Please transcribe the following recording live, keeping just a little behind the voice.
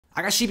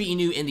I got Shiba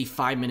Inu in the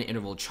 5-minute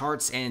interval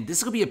charts, and this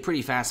is going to be a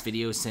pretty fast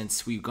video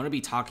since we're going to be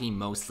talking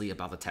mostly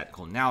about the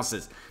technical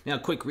analysis. Now, a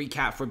quick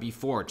recap for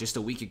before. Just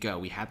a week ago,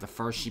 we had the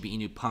first Shiba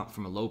Inu pump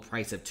from a low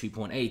price of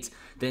 2.8,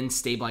 then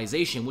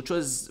stabilization, which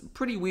was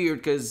pretty weird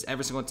because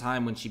every single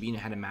time when Shiba Inu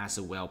had a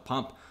massive whale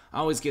pump,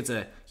 always gets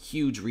a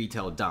huge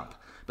retail dump.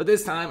 But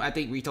this time, I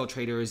think retail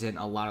traders and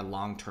a lot of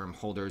long-term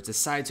holders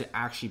decided to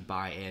actually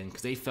buy in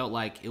because they felt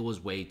like it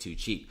was way too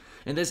cheap.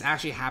 And this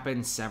actually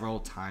happened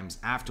several times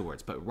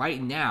afterwards. But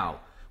right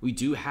now, we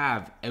do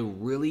have a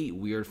really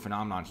weird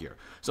phenomenon here.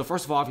 So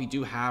first of all, we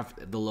do have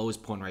the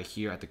lowest point right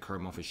here at the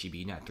current moment for Shiba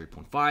Inu at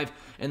 3.5.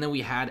 And then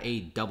we had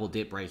a double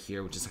dip right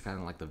here, which is kind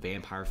of like the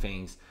vampire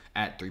fangs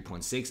at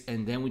 3.6.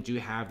 And then we do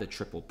have the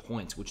triple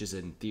points, which is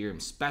an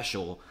Ethereum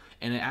special,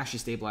 and it actually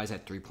stabilized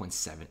at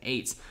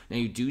 3.78. Now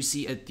you do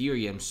see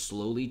Ethereum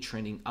slowly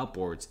trending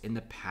upwards in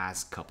the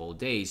past couple of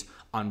days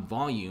on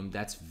volume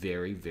that's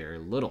very, very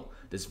little.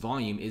 This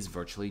volume is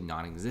virtually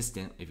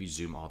non-existent if you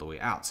zoom all the way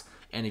out.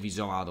 And if you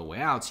zoom all the way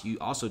out, you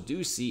also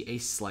do see a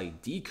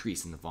slight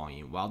decrease in the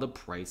volume while the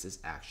price is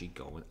actually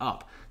going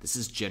up. This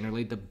is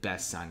generally the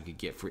best sign you could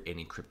get for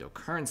any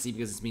cryptocurrency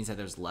because this means that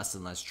there's less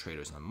and less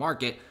traders in the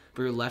market,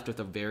 but you're left with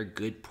a very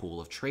good pool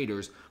of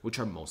traders, which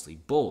are mostly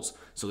bulls.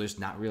 So there's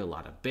not really a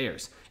lot of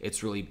bears.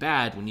 It's really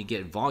bad when you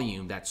get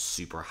volume that's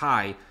super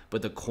high,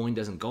 but the coin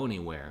doesn't go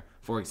anywhere.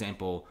 For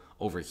example,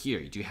 over here,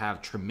 you do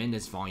have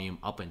tremendous volume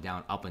up and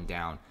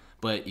down,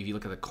 but if you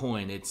look at the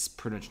coin, it's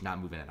pretty much not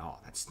moving at all.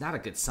 That's not a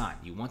good sign.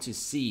 You want to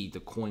see the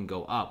coin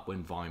go up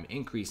when volume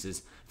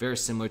increases, very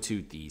similar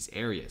to these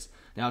areas.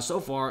 Now, so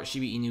far,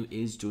 Shiba Inu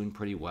is doing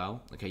pretty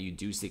well. Okay, you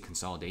do see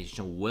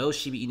consolidation. Will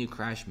Shiba Inu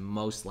crash?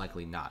 Most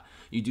likely not.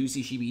 You do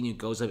see Shiba Inu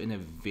goes up in a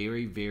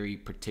very, very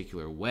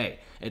particular way.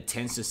 It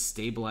tends to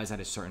stabilize at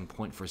a certain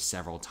point for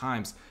several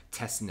times,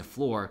 testing the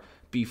floor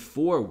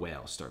before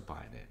whales start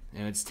buying it.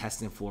 And it's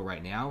testing the floor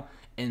right now,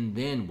 and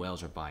then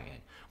whales are buying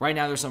it. Right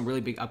now, there's some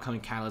really big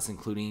upcoming catalysts,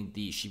 including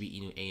the Shiba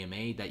Inu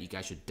AMA that you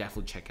guys should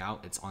definitely check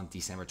out. It's on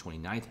December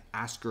 29th.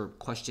 Ask your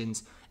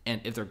questions, and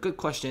if they're good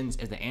questions,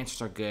 if the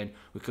answers are good,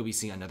 we could be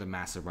seeing another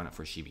massive run-up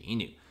for Shiba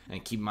Inu.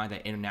 And keep in mind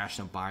that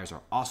international buyers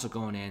are also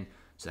going in,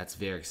 so that's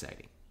very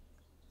exciting.